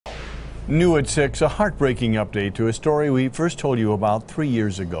New at 6, a heartbreaking update to a story we first told you about 3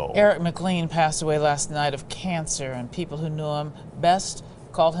 years ago. Eric McLean passed away last night of cancer, and people who knew him best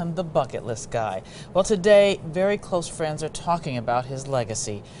called him the bucket list guy. Well, today, very close friends are talking about his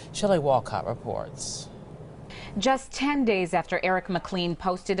legacy. Shelley Walcott reports. Just 10 days after Eric McLean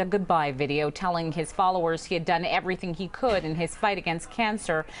posted a goodbye video telling his followers he had done everything he could in his fight against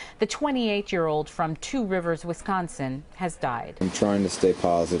cancer, the 28-year-old from Two Rivers, Wisconsin, has died. I'm trying to stay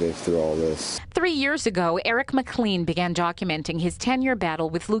positive through all this. 3 years ago, Eric McLean began documenting his 10-year battle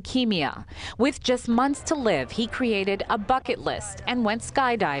with leukemia. With just months to live, he created a bucket list and went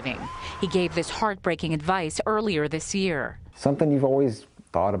skydiving. He gave this heartbreaking advice earlier this year. Something you've always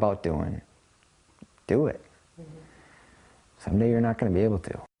thought about doing, do it. Someday you're not going to be able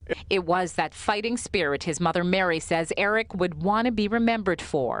to. It was that fighting spirit his mother Mary says Eric would want to be remembered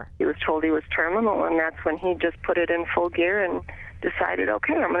for. He was told he was terminal, and that's when he just put it in full gear and decided,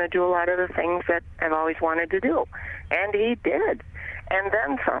 okay, I'm going to do a lot of the things that I've always wanted to do. And he did, and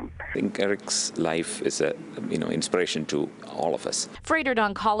then some. I think Eric's life is a inspiration to all of us. Freighted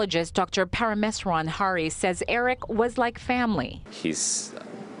oncologist Dr. Parameswaran Hari says Eric was like family. He's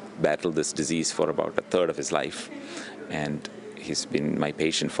battled this disease for about a third of his life, and he's been my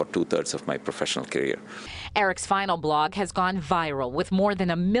patient for 2/3 of my professional career. Eric's final blog has gone viral with more than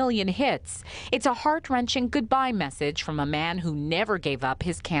 1 million hits. It's a heart-wrenching goodbye message from a man who never gave up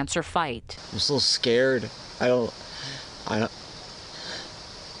his cancer fight. I'm so scared. I don't.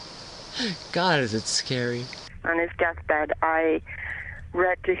 God, is it scary? On his deathbed, I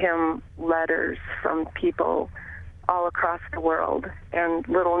read to him letters from people all across the world, and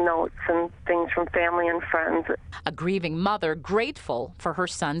little notes and things from family and friends. A grieving mother grateful for her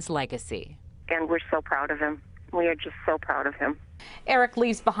son's legacy. And we're so proud of him. We are just so proud of him. Eric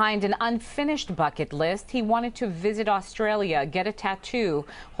leaves behind an unfinished bucket list. He wanted to visit Australia, get a tattoo,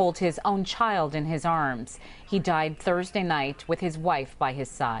 hold his own child in his arms. He died Thursday night with his wife by his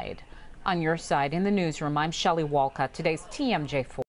side. On your side in the newsroom, I'm Shelley Walcott, today's TMJ4.